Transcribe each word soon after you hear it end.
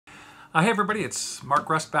Hey everybody, it's Mark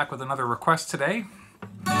Rust back with another request today.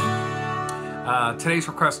 Today's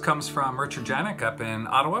request comes from Richard Janik up in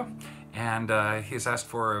Ottawa, and he's asked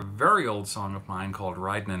for a very old song of mine called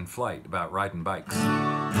Ridin' in Flight, about riding bikes.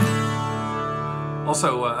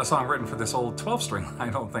 Also, a song written for this old 12-string I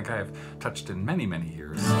don't think I have touched in many, many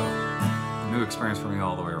years, so new experience for me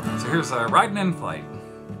all the way around. So here's Ridin' in Flight.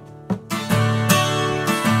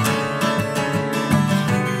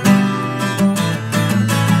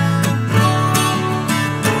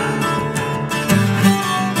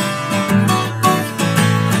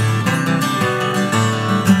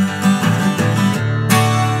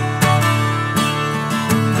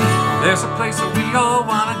 There's a place that we all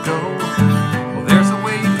want to go. Well, there's a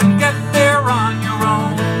way you can get there on your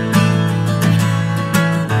own.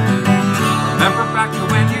 Remember back to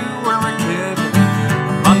when you were a kid.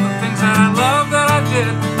 Among the things that I love that I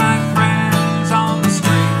did with my friends on the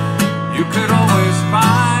street, you could always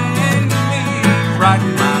find me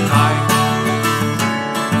riding my bike.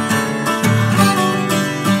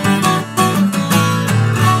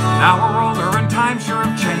 Now we're older and times sure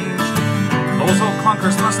have changed. Those old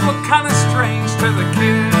clunkers must look kind of strange to the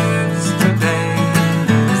kids today,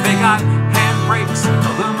 'cause they got handbrakes,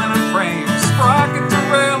 aluminum frames, sprocket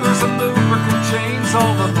derailleurs, and lubricant chains,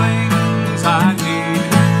 all the things I need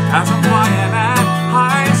as I'm flying at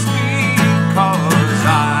high speed. 'Cause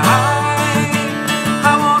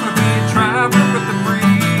I want to be a traveler with the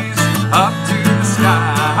breeze up to the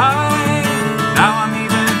sky. Now I'm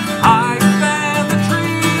even higher than the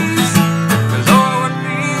trees, 'cause oh, it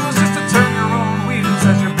feels just to turn your own wheels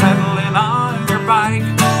as you're pedaling on your bike,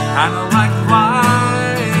 kinda like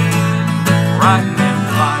flying, riding in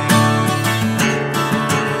flight.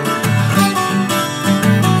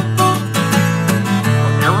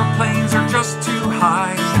 Aeroplanes are just too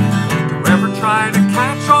high to ever try to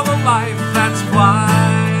catch all the life that's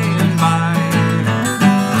flying by.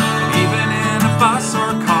 And even in a bus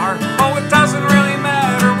or car, oh, it doesn't really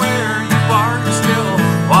matter where you are, you're still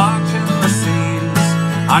watching the scenes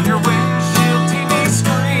on your windshield TV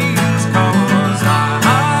screens. 'Cause I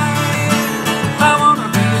wanna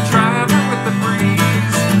be a traveler with the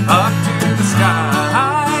breeze up to the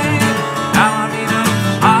sky. Now I'm even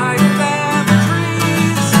higher than the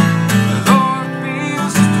trees, 'cause oh, it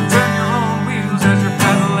feels just to turn your own wheels as you're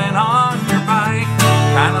pedaling on your bike,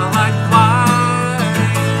 kinda like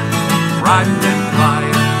flying, riding in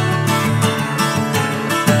flight.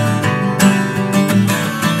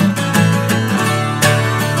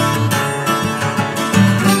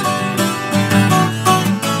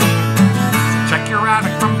 Check your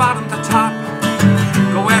attic from bottom to top.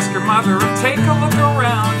 Go ask your mother and take a look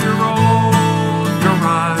around your old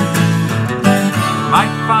garage.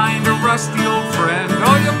 Might find a rusty old friend,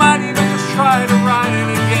 or you might even just try to ride it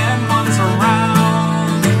again once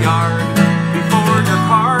around the yard before your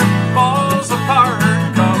car falls apart.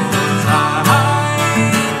 'Cause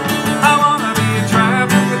I wanna be a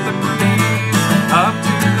traveler with the breeze up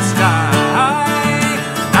to the sky.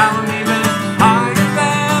 Now I'm even higher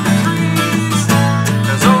than the trees,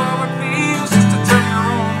 'cause oh, it feels just to turn your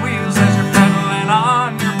own wheels as you're pedaling on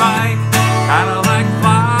your bike, kinda like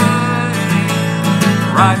flying,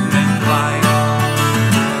 riding in flight.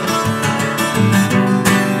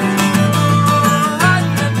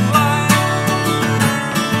 Riding in flight.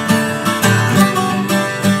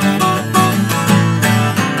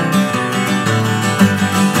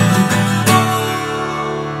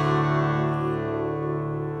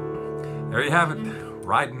 There you have it,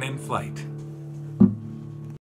 riding in flight.